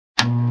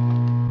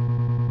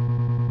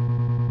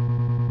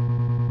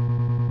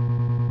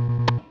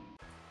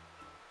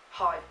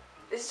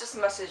This is just a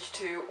message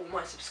to all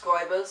my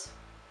subscribers,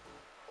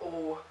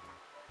 all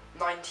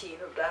 19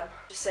 of them.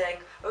 Just saying,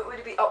 I won't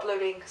really be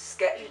uploading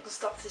sketches and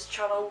stuff to this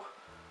channel.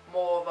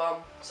 More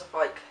of stuff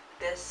like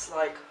this,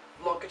 like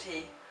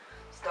vloggy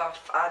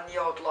stuff, and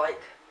the odd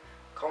like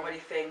comedy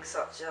things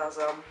such as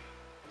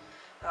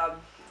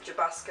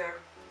Jabasco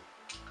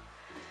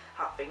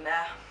happening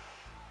there.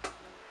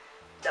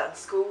 Done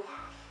school,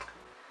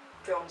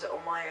 filmed it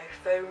on my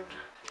phone.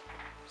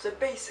 So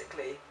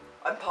basically,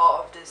 I'm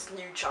part of this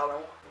new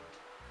channel.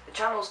 The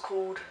channel's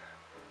called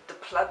the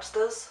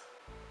Plebsters.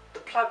 The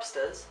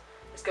Plebsters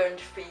is going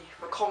to be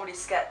for comedy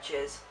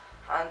sketches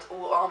and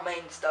all our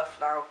main stuff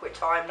now,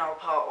 which I'm now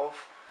part of.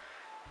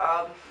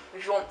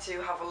 If you want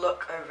to have a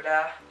look over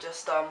there,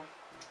 just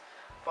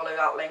follow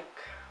that link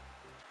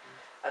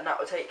and that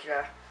will take you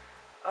there.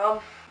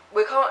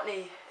 We're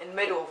currently in the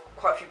middle of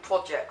quite a few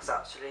projects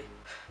actually.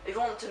 If you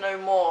want to know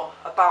more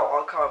about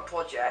our current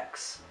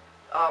projects,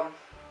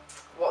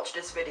 watch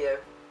this video.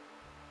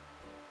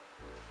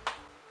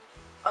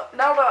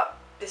 Now that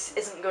this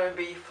isn't going to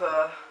be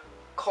for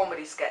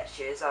comedy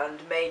sketches and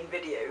main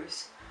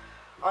videos,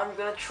 I'm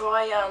going to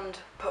try and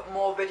put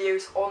more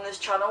videos on this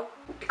channel,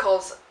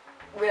 because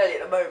really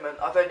at the moment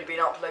I've only been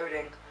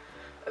uploading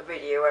a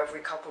video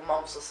every couple of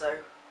months or so,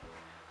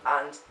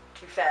 and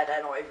to be fair,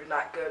 they're not even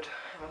that good,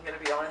 if I'm going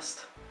to be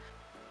honest.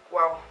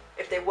 Well,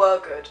 if they were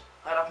good,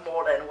 I'd have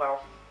more than,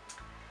 well,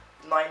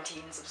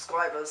 19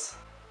 subscribers.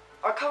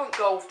 Our current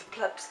goal with the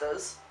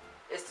Plebsters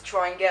is to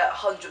try and get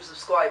 100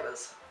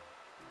 subscribers.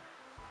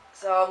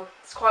 So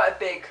it's quite a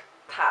big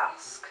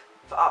task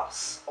for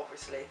us,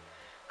 obviously,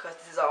 because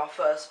this is our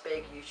first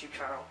big YouTube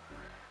channel,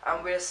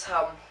 and we just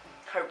hope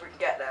we can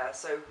get there.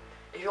 So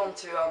if you want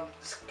to,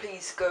 just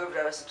please go over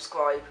there and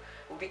subscribe.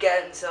 We'll be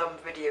getting some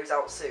videos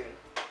out soon.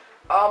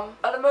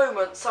 At the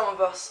moment, some of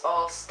us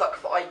are stuck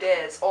for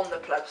ideas on the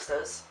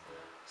Plebsters,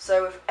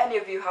 so if any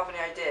of you have any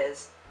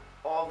ideas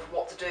of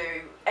what to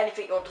do,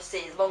 anything you want to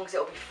see, as long as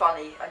it'll be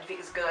funny and you think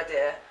it's a good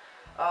idea,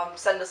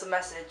 send us a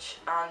message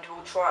and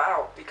we'll try it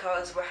out,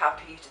 because we're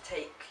happy to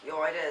take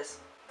your ideas.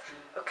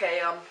 Okay,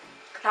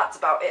 that's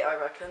about it, I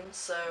reckon.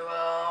 So